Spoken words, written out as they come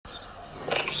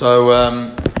So,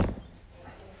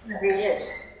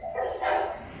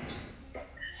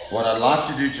 what I'd like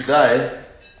to do today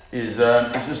is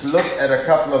just look at a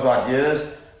couple of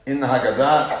ideas in the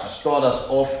Haggadah to start us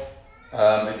off.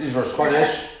 It is Rosh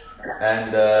Chodesh,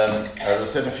 and as I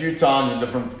said a few times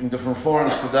in different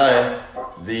forums today,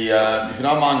 if you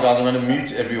don't mind, guys, I'm going to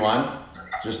mute everyone.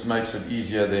 Just makes it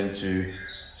easier then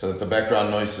so that the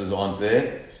background noises aren't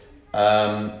there.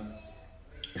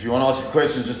 If you want to ask a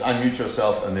question, just unmute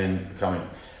yourself and then come in.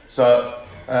 So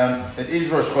it is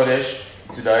Rosh Chodesh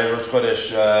today, Rosh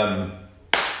Chodesh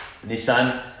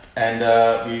Nisan, and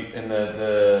we in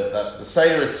the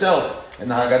Seder itself in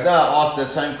the Haggadah asked that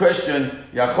same question.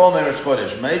 Yachol Rosh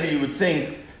Chodesh. Maybe you would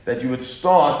think that you would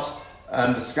start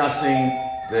discussing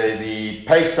the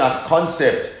Pesach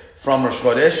concept from Rosh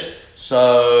Chodesh.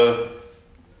 So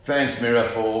thanks, Mira,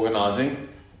 for organizing.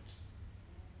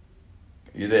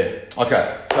 You there?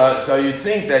 Okay. So you'd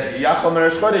think that Yachol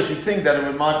Rosh Chodesh, you'd think that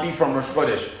it might be from Rosh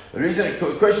Chodesh.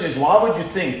 The question is, why would you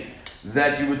think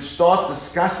that you would start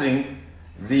discussing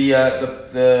the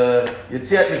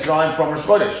Yetziat Mitzrayim from Rosh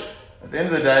Chodesh? At the end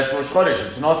of the day, it's Rosh Chodesh.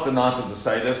 It's not the night of the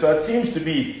Seder. So it seems to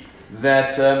be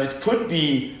that it could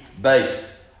be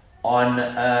based on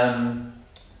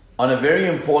a very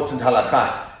important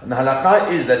halakha. And the halakha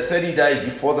is that 30 days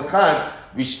before the Chag,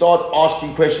 we start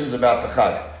asking questions about the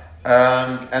Chag.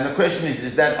 And the question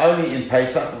is that only in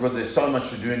Pesach, because there's so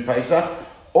much to do in Pesach,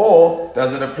 or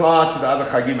does it apply to the other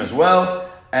Chagim as well?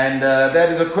 And that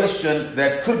is a question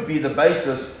that could be the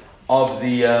basis of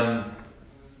this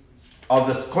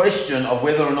question of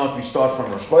whether or not we start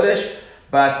from Rosh Chodesh.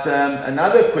 But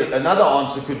another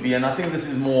answer could be, and I think this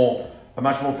is a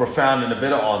much more profound and a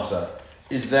better answer,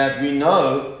 is that we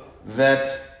know that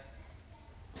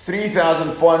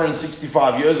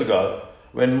 3,465 years ago,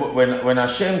 when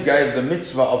Hashem gave the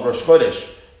mitzvah of Rosh Chodesh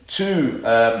to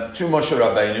Moshe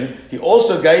Rabbeinu, He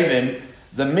also gave him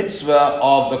the mitzvah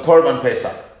of the Korban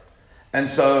Pesach. And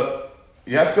so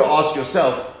you have to ask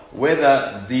yourself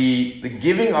whether the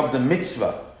giving of the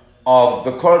mitzvah of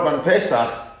the Korban Pesach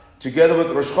together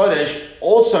with Rosh Chodesh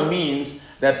also means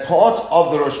that part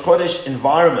of the Rosh Chodesh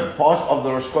environment, part of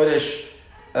the Rosh Chodesh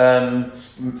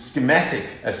schematic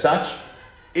as such,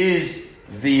 is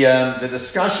the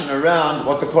discussion around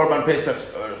what the Korban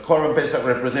Pesach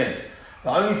represents. The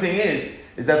only thing is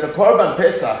that the Korban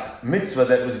Pesach mitzvah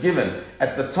that was given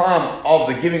at the time of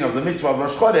the giving of the mitzvah of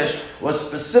Rosh Chodesh was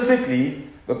specifically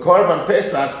the Korban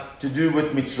Pesach to do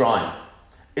with Mitzrayim.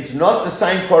 It's not the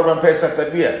same Korban Pesach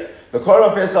that we have. The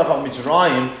Korban Pesach of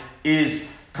Mitzrayim is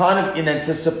kind of in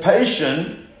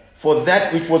anticipation for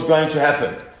that which was going to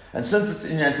happen. And since it's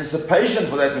in anticipation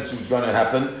for that which was going to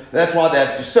happen, that's why they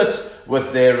have to sit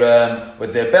with their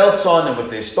belts on and with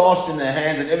their staffs in their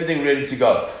hand and everything ready to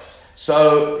go.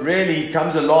 So really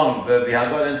comes along the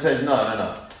Haggadah and says,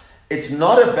 no. It's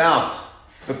not about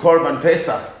the Korban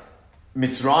Pesach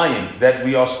Mitzrayim that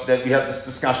we have this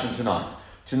discussion tonight.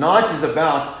 Tonight is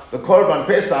about the Korban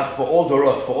Pesach for all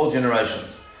Dorot, for all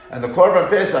generations. And the Korban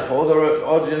Pesach for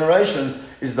all generations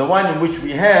is the one in which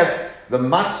we have the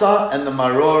matzah and the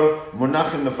maror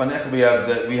munachim lefanech. We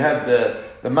have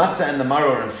the matzah and the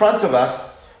maror in front of us,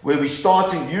 where we're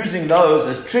starting using those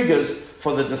as triggers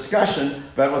for the discussion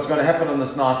about what's going to happen on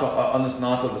this night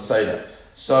of the Seder.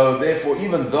 So therefore,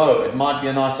 even though it might be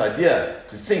a nice idea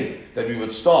to think that we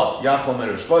would start Yachol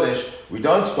Rosh Chodesh, we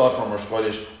don't start from Rosh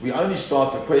Chodesh. We only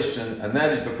start the question, and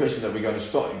that is the question that we're going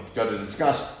to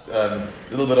discuss a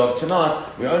little bit of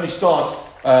tonight. We only start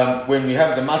when we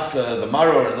have the matzah, the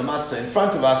maror, and the matzah in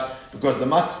front of us, because the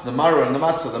matzah, the maror, and the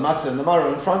matzah and the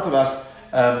maror in front of us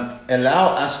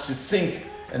allow us to think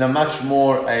in a much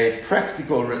more a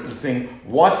practical thing.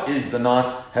 What is the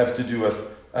night have to do with?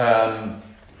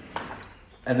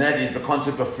 And that is the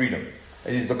concept of freedom.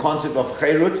 It is the concept of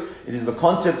cherut. It is the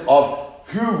concept of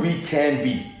who we can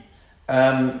be.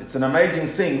 It's an amazing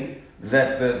thing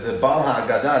that the Baal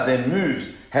HaAgadah then moves,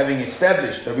 having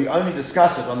established that we only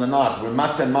discuss it on the night with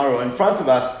matzah and maror in front of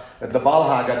us, that the Baal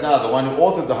HaAgadah, the one who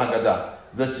authored the Haggadah,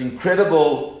 this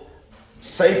incredible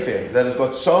sefer that has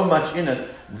got so much in it,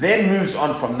 then moves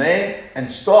on from there and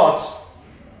starts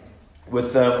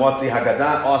with what the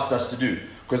Haggadah asked us to do.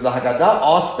 Because the Haggadah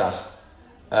asked us,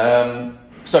 the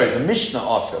Mishnah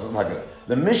asked us, not Haggadah,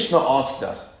 the Mishnah asked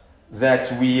us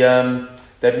that we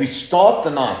start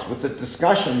the night with the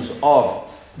discussions of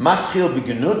Matchil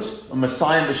b'genut and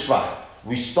Messiah b'shvach.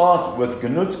 We start with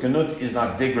genut. Genut is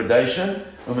like degradation.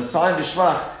 And Messiah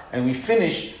b'shvach, and we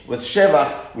finish with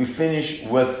shevach. We finish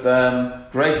with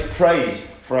great praise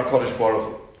for HaKadosh Baruch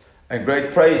Hu, and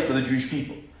great praise for the Jewish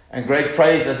people, and great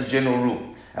praise as a general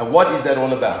rule. And what is that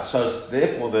all about? So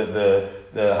therefore, the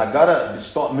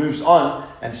Haggadah moves on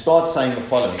and starts saying the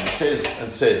following. It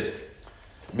says,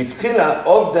 Mitchila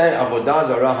Ovdei Avodah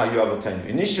Zarah Hayu Avoteinu.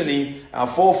 Initially, our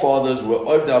forefathers were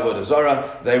Ovdei Avodah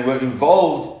Zarah. They were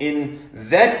involved in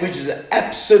that which is an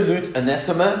absolute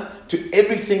anathema to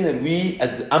everything that we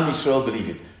as the Am Yisrael believe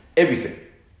in. Everything.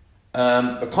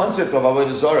 The concept of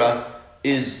Avodah Zarah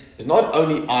is not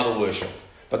only idol worship,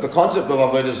 but the concept of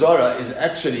Avodah Zarah is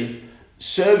actually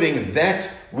serving that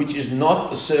which is not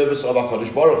the service of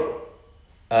HaKadosh Baruch Hu.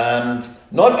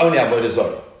 Not only Avodah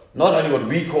Zarah, not only what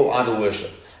we call idol worship.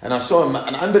 And I saw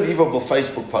an unbelievable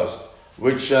Facebook post,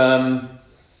 which in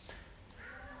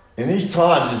these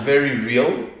times is very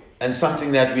real and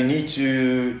something that we need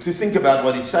to think about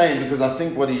what he's saying, because I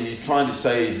think what he's trying to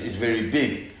say is very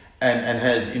big and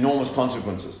has enormous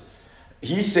consequences.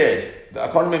 He said, I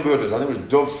can't remember who it was, I think it was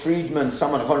Dov Friedman,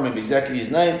 someone, I can't remember exactly his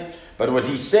name, but what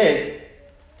he said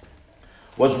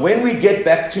was, when we get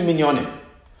back to Minyanim,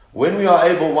 when we are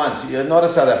able once, you're not a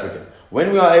South African,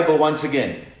 when we are able once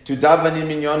again to daven in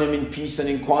Minyanim in peace and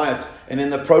in quiet and in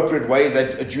the appropriate way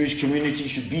that a Jewish community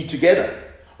should be together,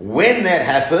 when that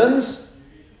happens,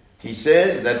 he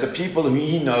says that the people who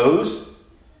he knows,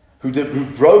 who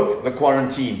broke the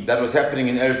quarantine that was happening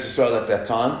in Eretz Yisrael at that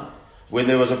time, when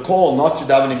there was a call not to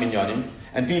daven in Minyanim,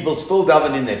 and people still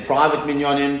daven in their private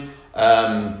Minyanim,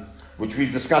 which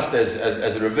we've discussed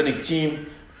as a rabbinic team,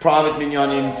 private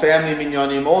Minyanim, family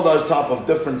Minyanim, all those type of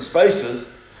different spaces,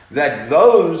 that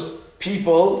those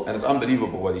people, and it's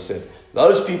unbelievable what he said,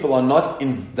 those people are not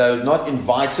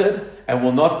invited and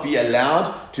will not be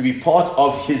allowed to be part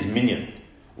of his minyan.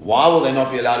 Why will they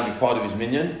not be allowed to be part of his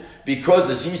minyan? Because,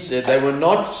 as he said, they were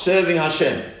not serving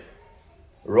Hashem.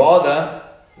 Rather,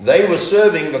 they were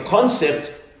serving the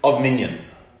concept of minyan.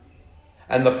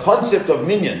 And the concept of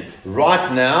minyan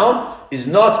right now is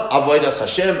not avodas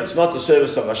Hashem, it's not the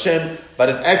service of Hashem, but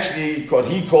it's actually what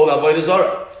he called avodah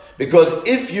zarah. Because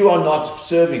if you are not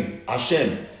serving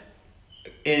Hashem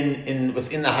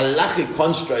within the halachic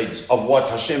constraints of what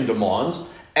Hashem demands,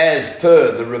 as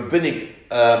per the rabbinic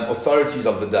authorities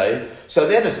of the day, so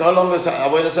then it's no longer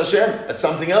avodas Hashem, it's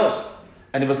something else.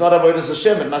 And if it's not avodas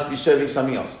Hashem, it must be serving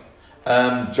something else.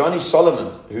 Johnny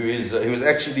Solomon, who was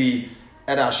actually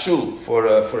at our shul for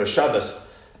a Shabbos,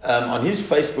 on his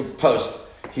Facebook post,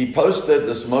 he posted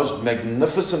this most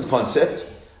magnificent concept,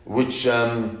 which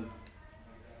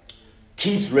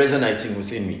keeps resonating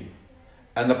within me.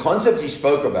 And the concept he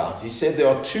spoke about, he said there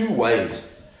are two ways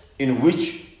in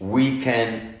which we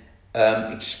can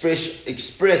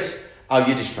express our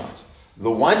Yiddishkeit.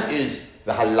 The one is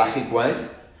the halachic way,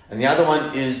 and the other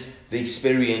one is the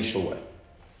experiential way.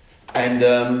 And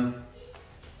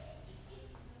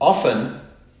often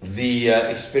the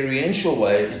experiential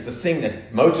way is the thing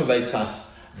that motivates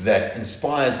us, that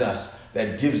inspires us,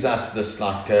 that gives us this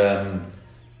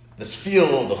this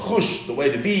feel, the chush, the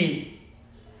way to be.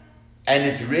 And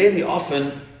it's really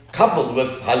often coupled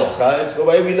with halacha. It's the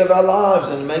way we live our lives,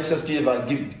 and makes us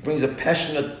brings a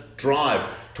passionate drive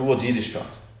towards Yiddishkeit.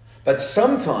 But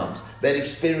sometimes that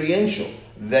experiential,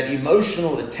 that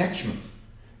emotional attachment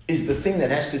is the thing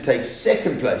that has to take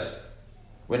second place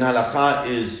when halacha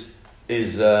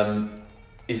is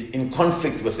in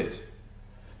conflict with it.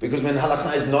 Because when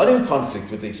halacha is not in conflict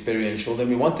with the experiential, then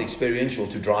we want the experiential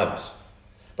to drive us.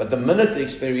 But the minute the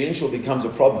experiential becomes a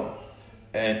problem,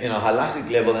 and in a halachic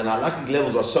level, and halachic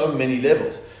levels are so many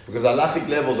levels, because halachic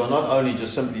levels are not only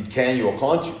just simply can you or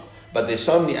can't you, but there's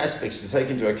so many aspects to take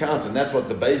into account, and that's what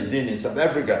the Beis Din in South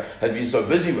Africa has been so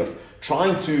busy with,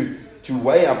 trying to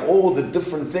weigh up all the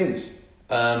different things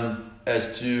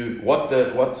as to what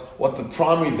the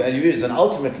primary value is, and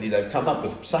ultimately they've come up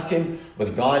with psakim,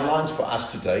 with guidelines for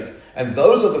us to take, and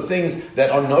those are the things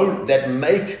that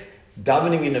make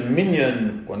davening in a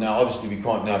minyan. Well, now obviously we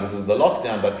can't now because of the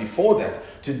lockdown, but before that,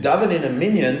 to daven in a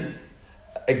minyan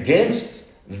against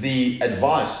the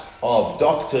advice of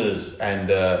doctors and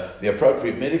the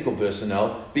appropriate medical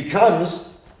personnel becomes,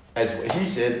 as he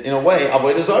said, in a way,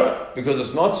 avodah zarah, because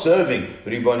it's not serving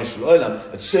the Ribbono Shel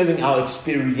Olam, it's serving our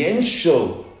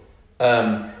experiential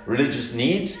religious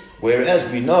needs. Whereas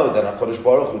we know that HaKadosh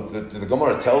Baruch Hu, the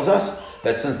Gemara tells us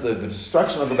that since the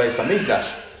destruction of the Beis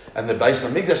HaMikdash, and the Beis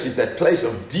HaMikdash is that place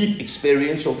of deep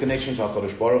experiential connection to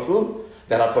HaKadosh Baruch Hu,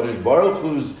 that HaKadosh Baruch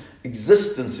Hu's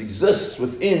existence exists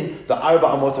within the Arba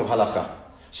Amot of Halacha.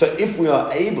 So if we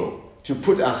are able to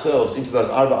put ourselves into those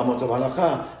Arba Amot of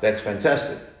Halacha, that's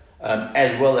fantastic,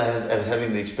 as well as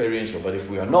having the experiential. But if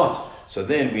we are not, so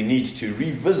then we need to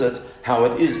revisit how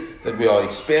it is that we are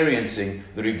experiencing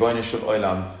the Ribbono Shel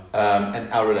Olam and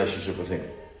our relationship with Him.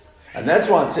 And that's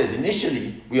why it says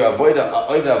initially we are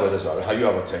avodah zarah, hayu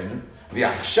avoteinu,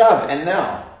 v'achshav, and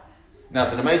now Now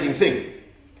it's an amazing thing.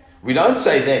 We don't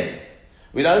say then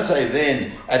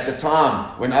at the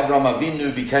time when Avraham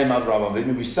Avinu became Avraham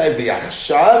Avinu, we say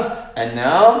v'yachshav, and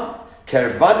now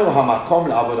kervanu hamakom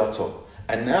la'avodato.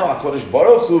 And now HaKadosh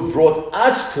Baruch Hu brought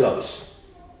us close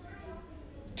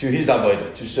to His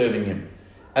avodah, to serving Him.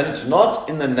 And it's not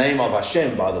in the name of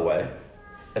Hashem, by the way.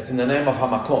 It's in the name of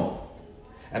Hamakom.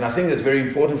 And I think that's very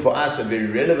important for us and very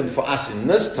relevant for us in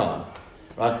this time,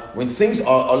 right? When things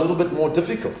are a little bit more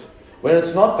difficult. When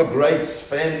it's not the great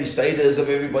family seders of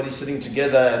everybody sitting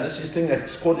together, and this is the thing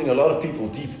that's causing a lot of people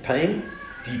deep pain,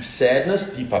 deep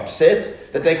sadness, deep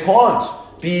upset, that they can't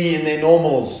be in their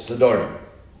normal sedorim.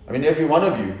 I mean, every one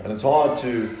of you, and it's hard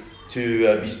to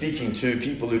be speaking to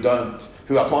people who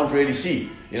I can't really see.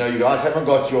 You know, you guys haven't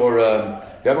got your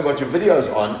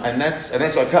videos on, and that's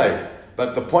okay.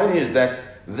 But the point is that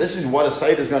this is what a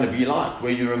seder is going to be like,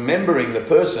 where you're remembering the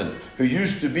person who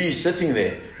used to be sitting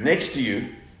there next to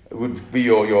you. It would be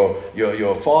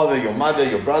your father, your mother,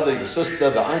 your brother, your sister,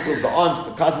 the uncles, the aunts,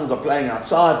 the cousins are playing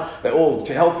outside. They're all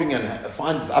helping and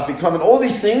find afikam, and all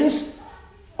these things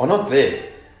are not there.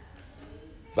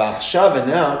 V'achshav, and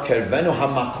now kervenu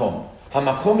hamakom.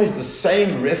 Hamakom is the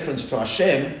same reference to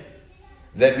Hashem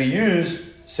that we use,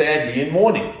 sadly, in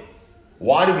mourning.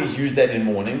 Why do we use that in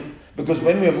mourning? Because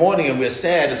when we're mourning and we're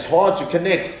sad, it's hard to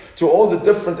connect to all the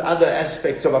different other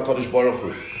aspects of HaKadosh Baruch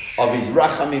Hu, of His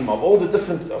rachamim, of all the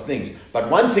different things. But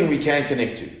one thing we can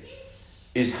connect to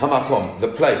is hamakom, the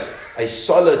place, a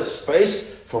solid space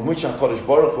from which HaKadosh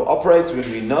Baruch Hu operates, when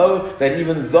we know that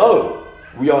even though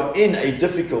we are in a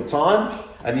difficult time,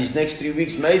 and these next 3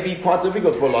 weeks may be quite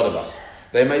difficult for a lot of us.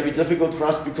 They may be difficult for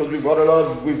us because we've got a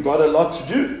lot to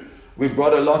do. We've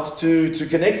got a lot to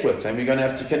connect with, and we're going to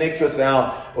have to connect with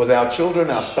our children,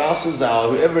 our spouses, our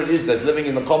whoever it is that's living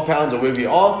in the compounds or where we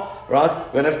are, right?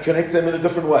 We're going to have to connect them in a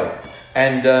different way.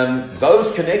 And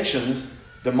those connections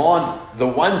demand the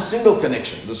one single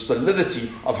connection, the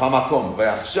solidity of hamakom.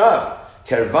 Ve'achshav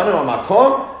kervanu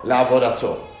hamakom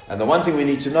la'avodato. And the one thing we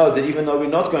need to know, that even though we're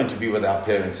not going to be with our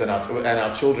parents and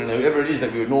our children, whoever it is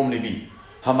that we would normally be,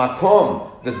 hamakom,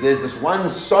 there's this one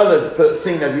solid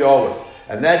thing that we are with,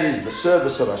 and that is the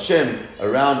service of Hashem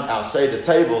around our Seder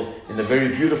tables in a very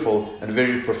beautiful and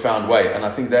very profound way. And I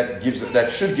think that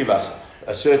should give us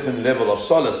a certain level of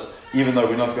solace, even though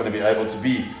we're not going to be able to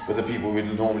be with the people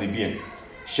we'd normally be in.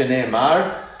 Shnei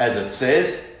Mar, as it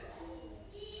says.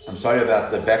 I'm sorry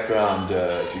about the background.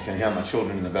 If you can hear my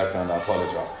children in the background, I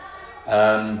apologize.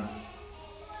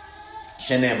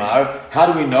 Shnei Mar, how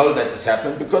do we know that this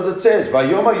happened? Because it says,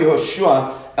 Vayoma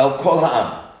Yehoshua el kol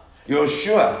ha'am.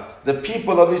 Yehoshua, the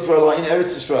people of Israel are in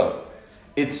Eretz Israel.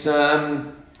 It's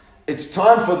time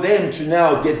for them to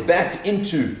now get back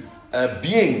into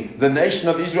being the nation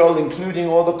of Israel, including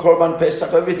all the Korban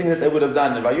Pesach, everything that they would have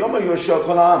done. Vayoma Yehoshua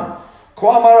kol ha'am. So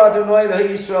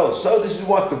this is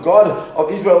what the God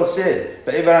of Israel said,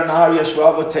 that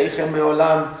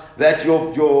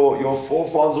your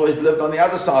forefathers always lived on the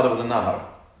other side of the Nahar.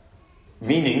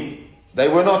 Meaning, they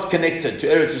were not connected to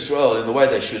Eretz Israel in the way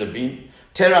they should have been.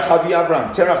 Terach Avi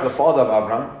Avram, Terach the father of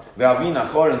Avram, Ve'avi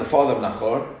Nachor, and the father of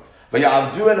Nachor,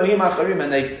 Ve'ya'avdu Elohim Acharim,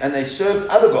 and they served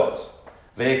other gods.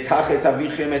 And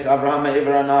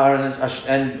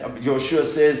Yoshua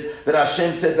says that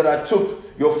Hashem said that I took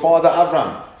your father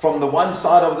Avram from the one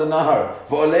side of the Nahar,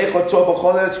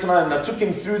 and I took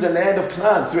him through the land of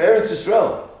Canaan, through Eretz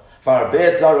Israel.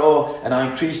 And I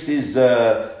increased his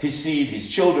seed, his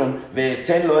children, and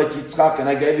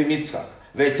I gave him Yitzchak.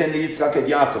 Yitzchak et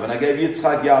Yaakov, and I gave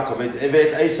Yitzchak Yaakov, et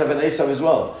Esav and Esav as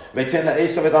well.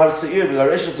 Esav et Har Seir,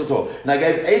 and I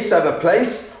gave Esav a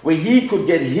place where he could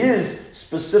get his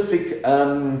specific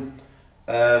landed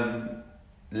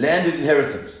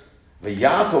inheritance.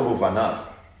 Yaakov uvanav,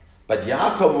 but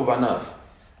Yaakov uvanav,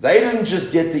 they didn't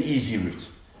just get the easy route.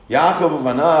 Yaakov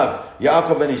uvanav,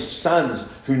 Yaakov and his sons,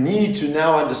 who need to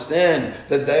now understand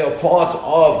that they are part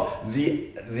of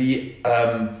the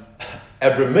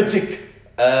Abrahamic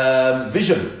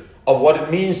vision of what it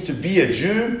means to be a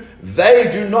Jew. They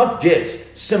do not get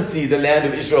simply the land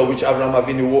of Israel, which Avraham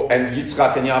Avinu and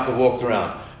Yitzchak and Yaakov walked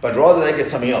around, but rather they get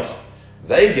something else.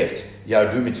 They get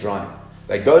Yardu Mitzrayim.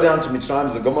 They go down to Mitzrayim.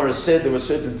 As the Gemara said, there were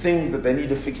certain things that they need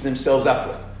to fix themselves up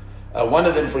with. One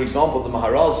of them, for example, the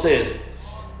Maharal says,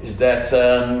 is that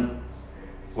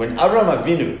when Avraham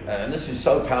Avinu, and this is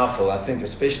so powerful, I think,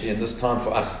 especially in this time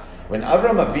for us, when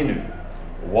Avraham Avinu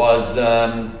was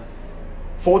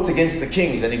fought against the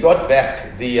kings, and he got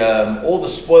back all the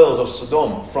spoils of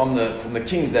Sodom from the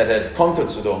kings that had conquered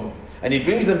Sodom, and he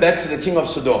brings them back to the king of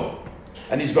Sodom,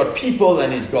 and he's got people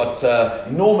and he's got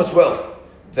enormous wealth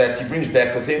that he brings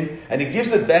back with him, and he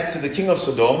gives it back to the king of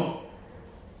Sodom,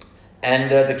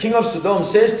 And the king of Sodom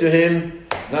says to him,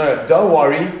 no, don't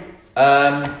worry.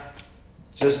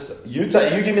 Just you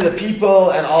give me the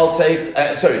people, and I'll take.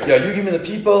 You give me the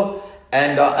people,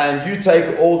 and you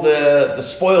take all the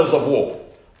spoils of war,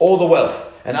 all the wealth.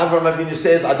 And Avraham Avinu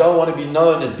says, I don't want to be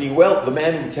known as being the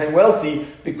man who became wealthy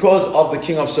because of the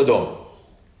king of Sodom.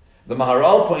 The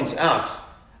Maharal points out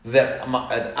that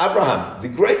Abraham, the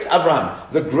great Abraham,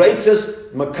 the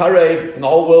greatest Makarev in the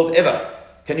whole world ever.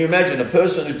 Can you imagine a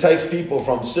person who takes people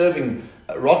from serving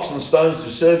rocks and stones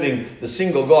to serving the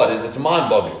single God? It's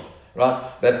mind-boggling, right?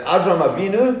 But Avraham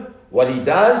Avinu, what he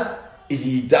does is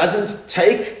he doesn't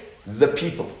take the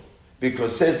people,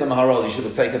 because says the Maharal, he should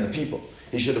have taken the people.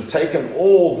 He should have taken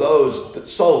all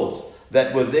those souls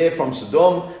that were there from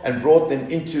Sodom and brought them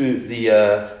into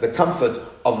the comfort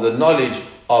of the knowledge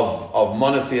of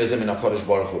monotheism in HaKadosh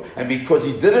Baruch Hu. And because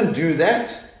he didn't do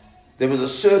that, there was a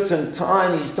certain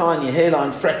tiny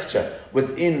hairline fracture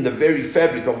within the very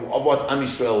fabric of what Am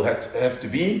Yisrael have to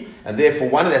be. And therefore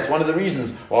that's one of the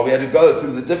reasons why we had to go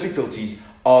through the difficulties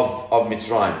of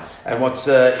Mitzrayim. And what's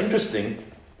interesting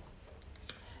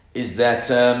is that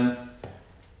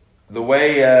the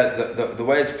way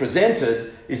it's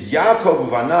presented is Yaakov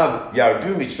Uvanav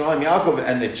Yardu Mitzrayim. Yaakov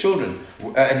and their children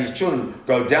and his children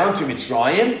go down to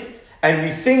Mitzrayim, and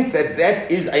we think that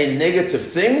is a negative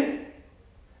thing.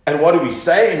 And what do we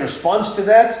say in response to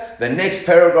that? The next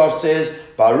paragraph says,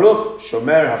 Baruch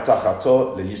Shomer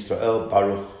Haftachato LeYisrael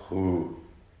Baruch Hu.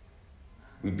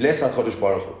 We bless HaKadosh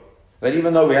Baruch Hu. That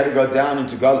even though we had to go down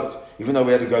into Galut, even though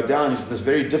we had to go down into this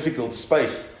very difficult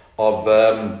space of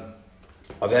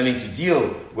having to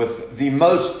deal with the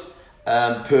most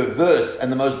perverse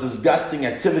and the most disgusting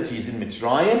activities in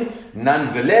Mitzrayim,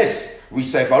 nonetheless, we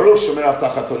say, Baruch Shomer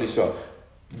Haftachato LeYisrael.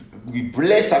 We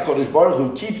bless HaKadosh Baruch Hu,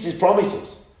 who keeps his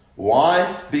promises.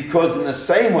 Why? Because in the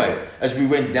same way as we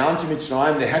went down to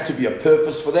Mitzrayim, there had to be a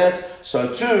purpose for that.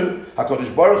 So too,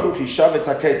 HaKadosh Baruch Hu Hishav et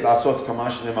haket la'atzot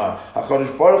kamash nemar.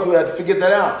 HaKadosh Baruch Hu had figured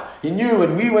that out. He knew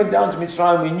when we went down to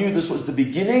Mitzrayim, we knew this was the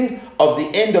beginning of the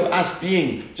end of us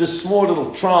being just small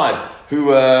little tribe who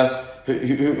had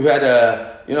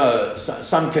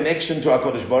some connection to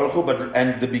HaKadosh Baruch Hu,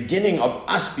 and the beginning of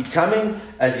us becoming,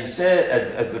 as he said,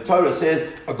 as the Torah says,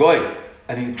 a goy,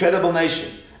 an incredible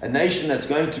nation. A nation that's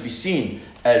going to be seen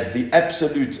as the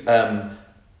absolute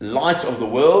light of the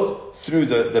world through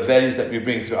the values that we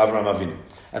bring through Avraham Avinu.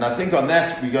 And I think on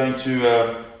that we're going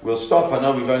to, we'll stop. I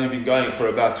know we've only been going for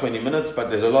about 20 minutes,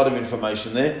 but there's a lot of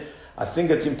information there. I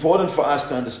think it's important for us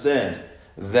to understand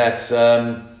that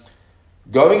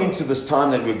going into this time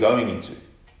that we're going into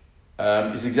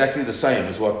is exactly the same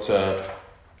as what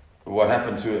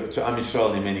happened to Am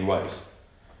Yisrael in many ways.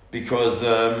 Because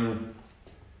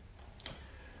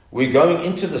we're going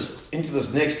into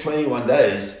this next 21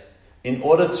 days in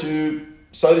order to,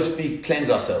 so to speak, cleanse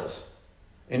ourselves.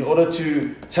 In order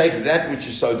to take that which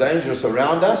is so dangerous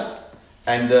around us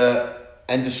and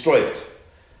destroy it.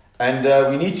 And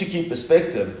we need to keep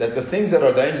perspective that the things that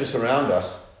are dangerous around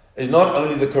us is not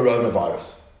only the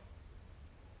coronavirus.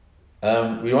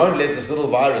 We won't let this little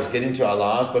virus get into our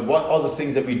lives, but what are the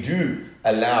things that we do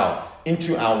allow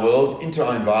into our world, into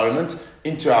our environment,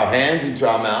 into our hands, into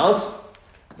our mouths,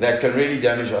 that can really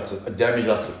damage us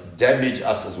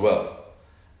as well.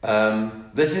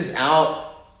 This is our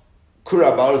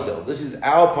Kura Barzel. This is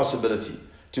our possibility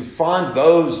to find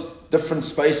those different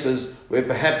spaces where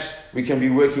perhaps we can be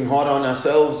working hard on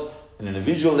ourselves on an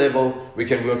individual level. We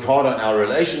can work hard on our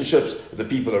relationships with the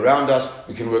people around us.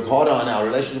 We can work harder on our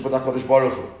relationship with HaKadosh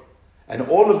Baruch Hu. And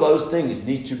all of those things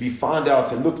need to be found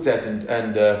out and looked at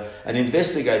and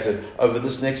investigated over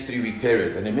this next 3-week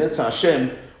period. And in Mirza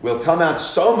Hashem, we'll come out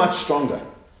so much stronger,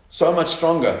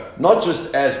 not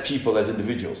just as people, as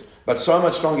individuals, but so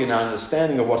much stronger in our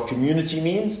understanding of what community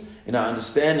means, in our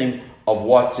understanding of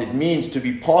what it means to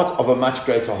be part of a much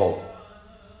greater whole,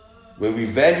 where we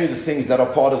value the things that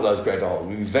are part of those greater whole.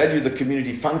 We value the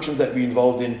community functions that we're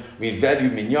involved in. We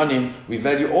value minyanim. We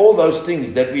value all those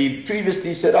things that we've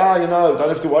previously said, don't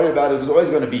have to worry about it. There's always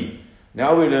going to be.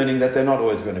 Now we're learning that they're not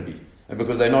always going to be. And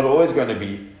because they're not always going to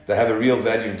be, they have a real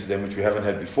value into them, which we haven't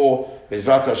had before.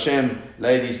 Bezrat Hashem,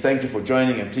 ladies, thank you for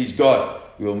joining. And please God,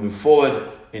 we will move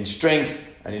forward in strength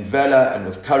and in valor and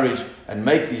with courage and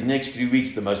make these next 3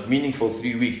 weeks the most meaningful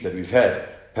 3 weeks that we've had,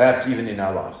 perhaps even in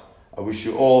our lives. I wish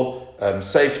you all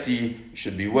safety, you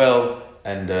should be well,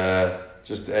 and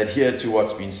just adhere to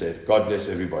what's been said. God bless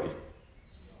everybody.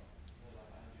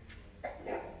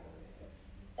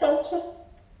 Thank you.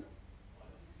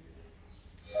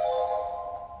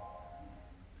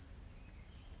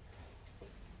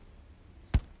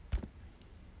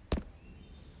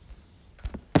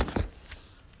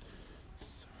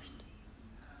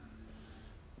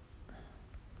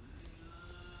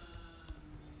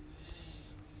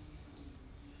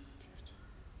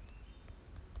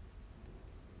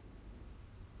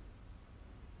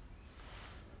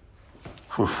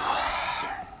 Whew.